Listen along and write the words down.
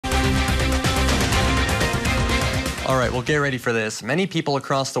All right, well, get ready for this. Many people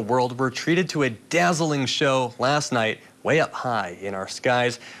across the world were treated to a dazzling show last night, way up high in our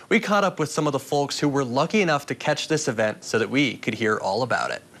skies. We caught up with some of the folks who were lucky enough to catch this event so that we could hear all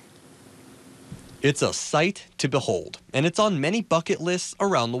about it. It's a sight to behold, and it's on many bucket lists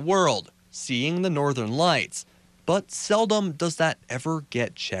around the world, seeing the Northern Lights. But seldom does that ever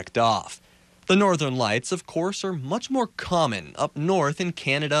get checked off. The Northern Lights, of course, are much more common up north in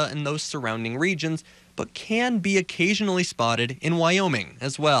Canada and those surrounding regions, but can be occasionally spotted in Wyoming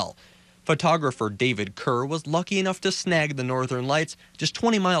as well. Photographer David Kerr was lucky enough to snag the Northern Lights just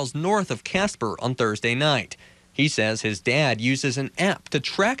 20 miles north of Casper on Thursday night. He says his dad uses an app to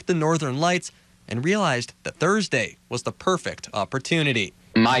track the Northern Lights and realized that Thursday was the perfect opportunity.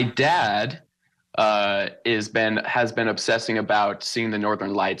 My dad has been obsessing about seeing the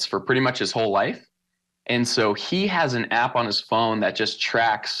Northern Lights for pretty much his whole life. And so he has an app on his phone that just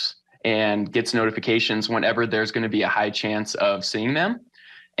tracks and gets notifications whenever there's going to be a high chance of seeing them.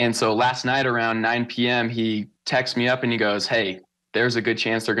 And so last night around 9 p.m., he texts me up and he goes, "Hey, there's a good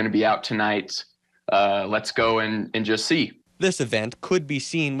chance they're going to be out tonight. Let's go and just see." This event could be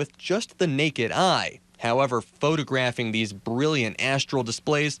seen with just the naked eye. However, photographing these brilliant astral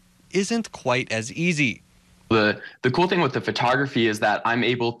displays isn't quite as easy. The cool thing with the photography is that I'm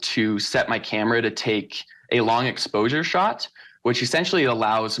able to set my camera to take a long exposure shot, which essentially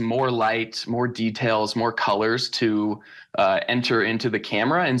allows more light, more details, more colors to enter into the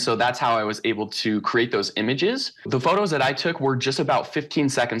camera. And so that's how I was able to create those images. The photos that I took were just about 15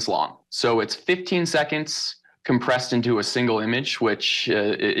 seconds long. So it's 15 seconds compressed into a single image, which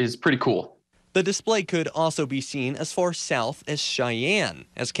is pretty cool. The display could also be seen as far south as Cheyenne,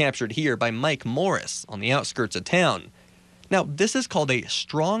 as captured here by Mike Morris on the outskirts of town. Now, this is called a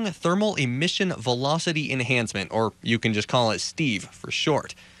strong thermal emission velocity enhancement, or you can just call it STEVE for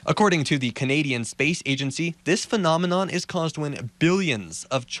short. According to the Canadian Space Agency, this phenomenon is caused when billions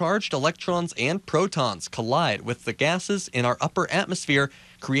of charged electrons and protons collide with the gases in our upper atmosphere,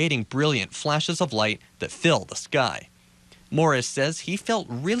 creating brilliant flashes of light that fill the sky. Morris says he felt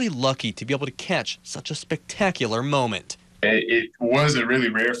really lucky to be able to catch such a spectacular moment. It was a really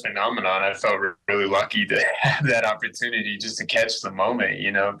rare phenomenon. I felt really lucky to have that opportunity just to catch the moment,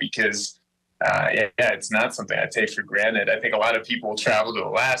 because it's not something I take for granted. I think a lot of people travel to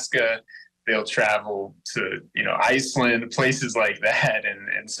Alaska, they'll travel to, Iceland, places like that.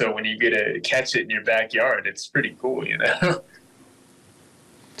 And so when you get to catch it in your backyard, it's pretty cool,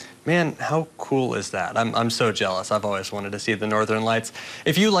 Man, how cool is that? I'm so jealous. I've always wanted to see the Northern Lights.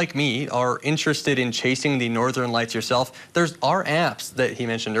 If you, like me, are interested in chasing the Northern Lights yourself, there's our apps that he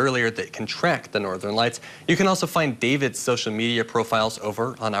mentioned earlier that can track the Northern Lights. You can also find David's social media profiles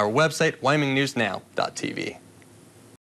over on our website, WyominGNewsNow.tv.